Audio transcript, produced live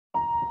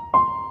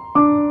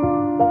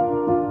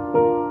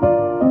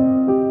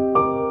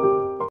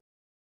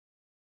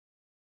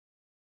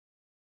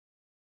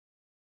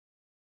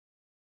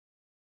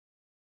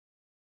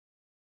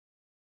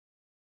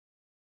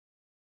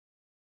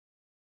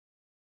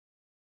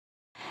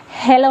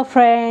Hello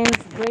friends,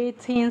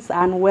 greetings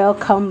and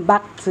welcome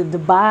back to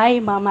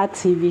Dubai Mama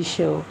TV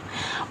show.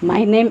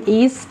 My name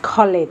is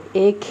Colette,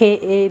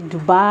 aka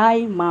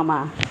Dubai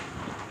Mama.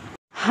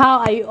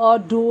 How are you all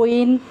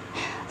doing?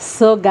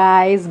 So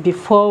guys,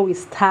 before we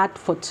start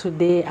for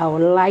today, I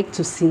would like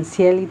to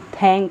sincerely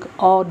thank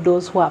all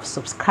those who have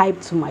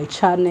subscribed to my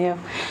channel.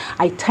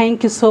 I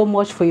thank you so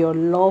much for your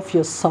love,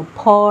 your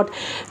support,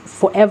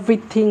 for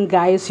everything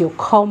guys, your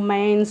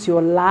comments,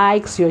 your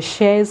likes, your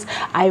shares.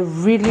 I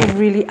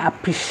really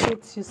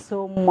appreciate you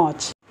so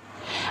much.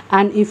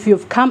 And if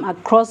you've come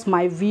across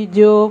my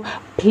video,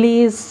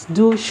 please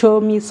do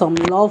show me some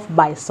love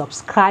by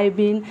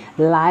subscribing,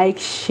 like,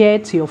 share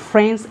to your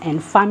friends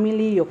and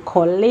family, your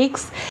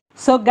colleagues.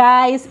 So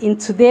guys, in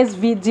today's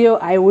video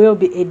I will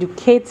be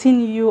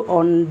educating you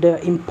on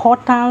the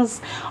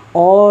importance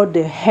or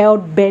the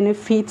health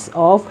benefits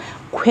of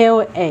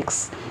quail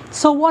eggs.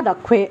 So what are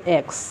quail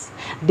eggs?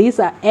 These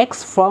are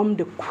eggs from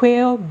the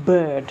quail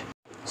bird.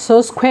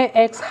 So quail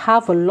eggs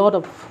have a lot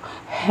of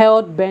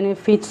health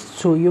benefits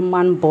to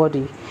human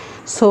body.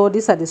 So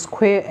these are the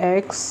quail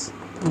eggs.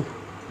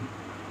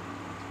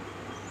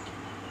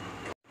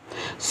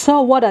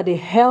 So what are the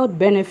health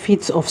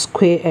benefits of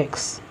quail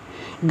eggs?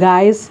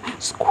 Guys,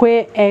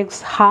 quail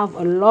eggs have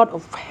a lot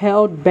of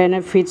health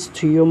benefits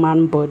to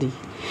human body.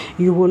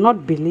 You will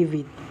not believe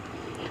it.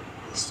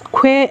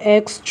 Quail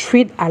eggs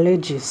treat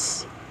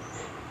allergies.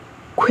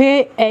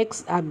 Quail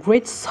eggs are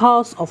great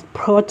source of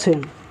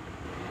protein.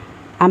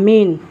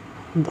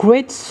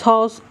 Great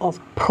source of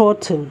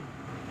protein,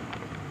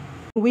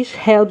 which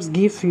helps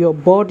give your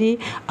body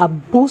a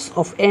boost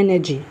of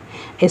energy,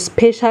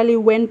 especially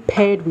when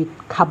paired with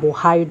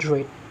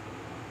carbohydrate.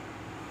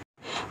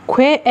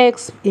 Quail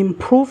eggs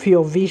improve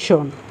your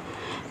vision,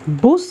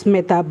 boost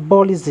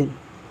metabolism.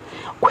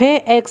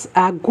 Quail eggs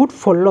are good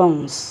for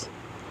lungs.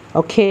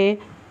 Okay,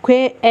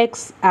 quail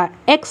eggs are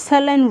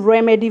excellent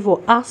remedy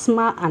for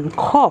asthma and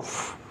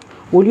cough.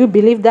 Will you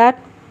believe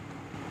that?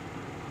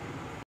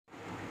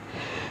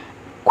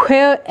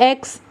 Quail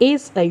eggs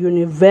is a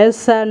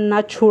universal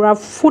natural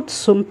food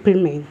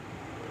supplement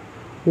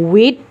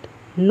with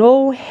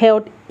no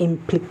health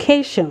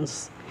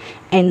implications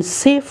and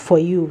safe for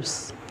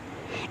use.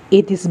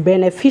 It is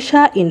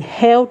beneficial in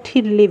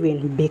healthy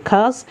living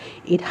because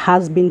it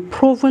has been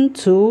proven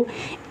to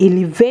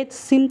alleviate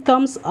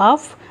symptoms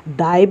of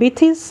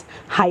diabetes,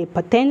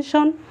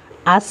 hypertension,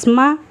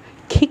 asthma,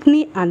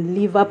 kidney and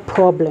liver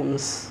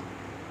problems.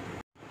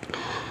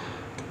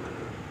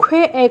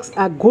 Quail eggs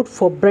are good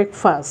for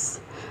breakfast.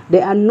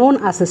 They are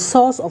known as a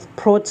source of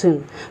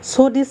protein.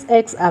 So these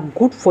eggs are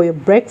good for your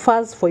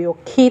breakfast, for your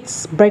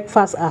kids'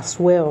 breakfast as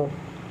well.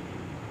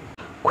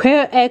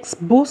 Quail eggs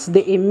boost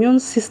the immune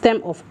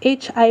system of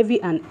HIV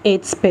and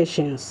AIDS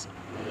patients.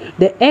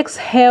 The eggs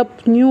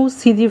help new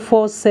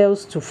CD4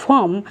 cells to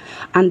form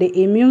and the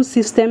immune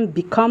system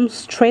becomes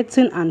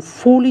strengthened and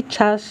fully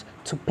charged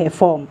to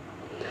perform.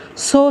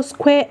 So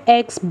quail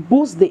eggs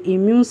boost the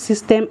immune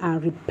system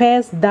and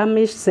repairs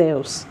damaged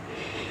cells.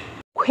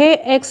 Quail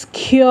eggs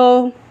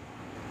cure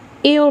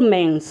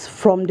ailments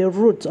from the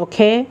root,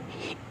 okay?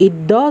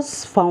 It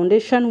does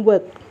foundation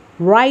work,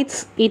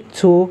 right it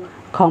to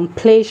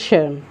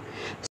completion.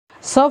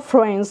 So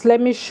friends,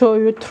 let me show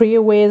you 3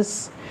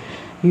 ways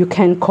you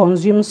can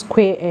consume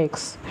quail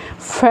eggs.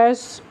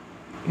 First,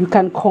 you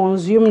can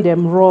consume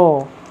them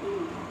raw.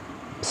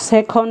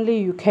 Secondly,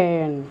 you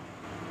can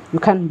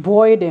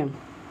boil them.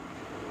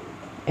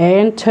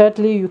 And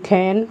thirdly, you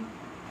can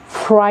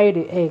fry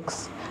the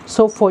eggs.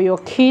 So for your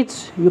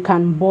kids, you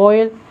can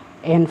boil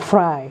and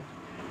fry.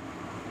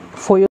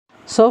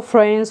 So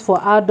friends, for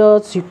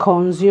adults, you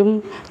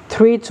consume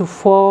 3 to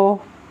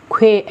 4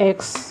 quail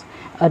eggs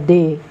a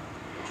day.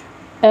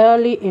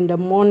 Early in the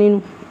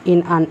morning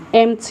in an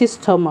empty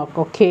stomach,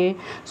 okay?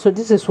 So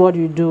this is what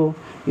you do.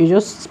 You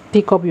just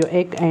pick up your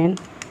egg and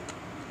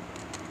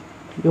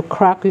you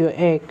crack your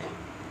egg.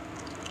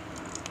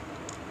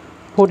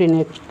 Put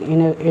in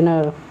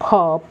a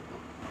cup,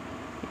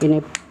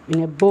 in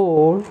a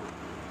bowl.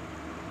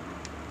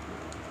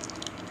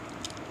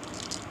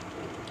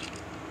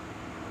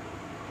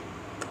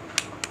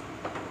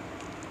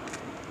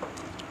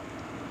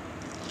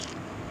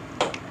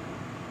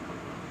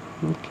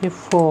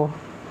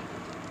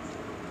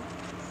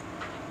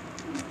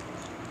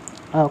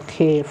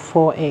 Okay,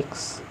 4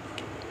 eggs.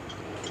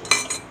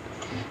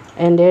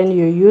 And then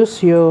you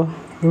use your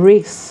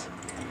whisk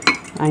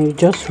and you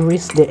just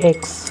whisk the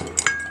eggs.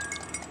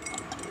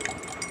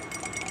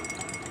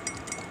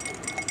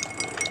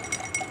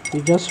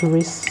 You just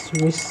whisk.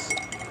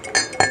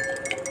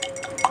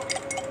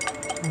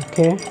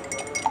 Okay.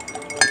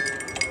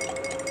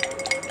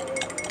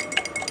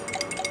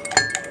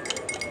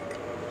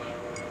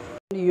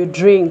 You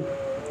drink.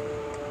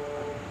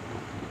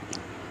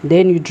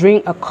 Then you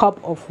drink a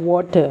cup of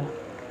water.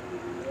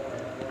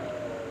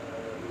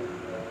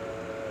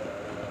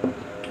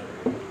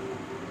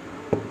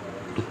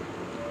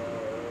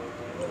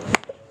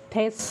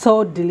 Tastes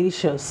so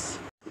delicious.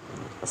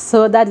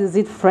 So that is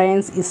it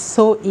friends. It's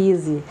so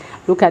easy.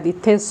 Look at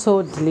it, tastes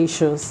so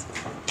delicious.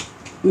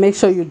 make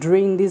sure you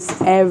drink this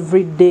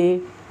every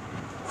day.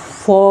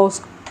 4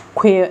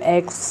 quail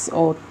eggs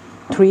or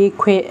 3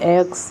 quail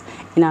eggs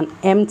in an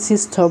empty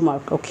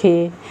stomach.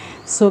 Okay,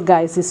 so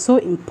guys, it's so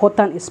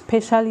important,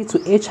 especially to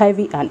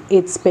HIV and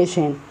AIDS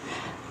patients.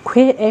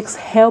 Quail eggs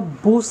help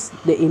boost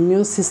the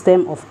immune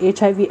system of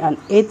HIV and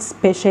AIDS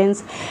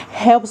patients,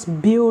 helps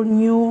build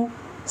new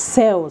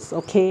cells,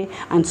 okay,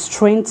 and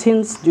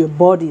strengthens your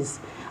bodies.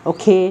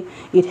 Okay,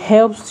 it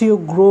helps you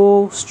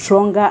grow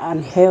stronger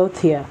and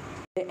healthier.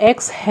 The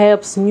eggs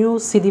helps new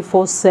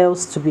CD4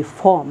 cells to be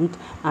formed,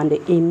 and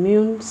the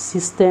immune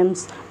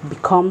systems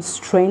become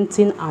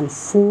strengthened and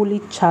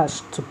fully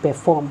charged to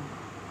perform.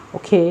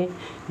 Okay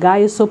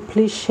guys, so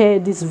please share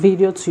this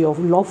video to your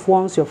loved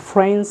ones, your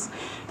friends,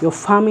 your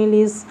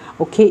families.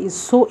 Okay, it's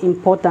so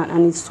important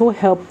and it's so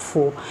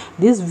helpful.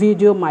 This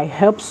video might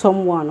help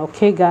someone.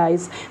 Okay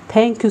guys,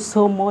 thank you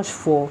so much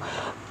for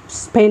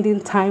spending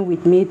time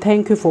with me.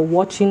 Thank you for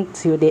watching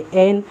till the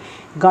end.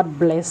 God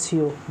bless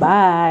you.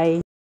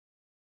 Bye.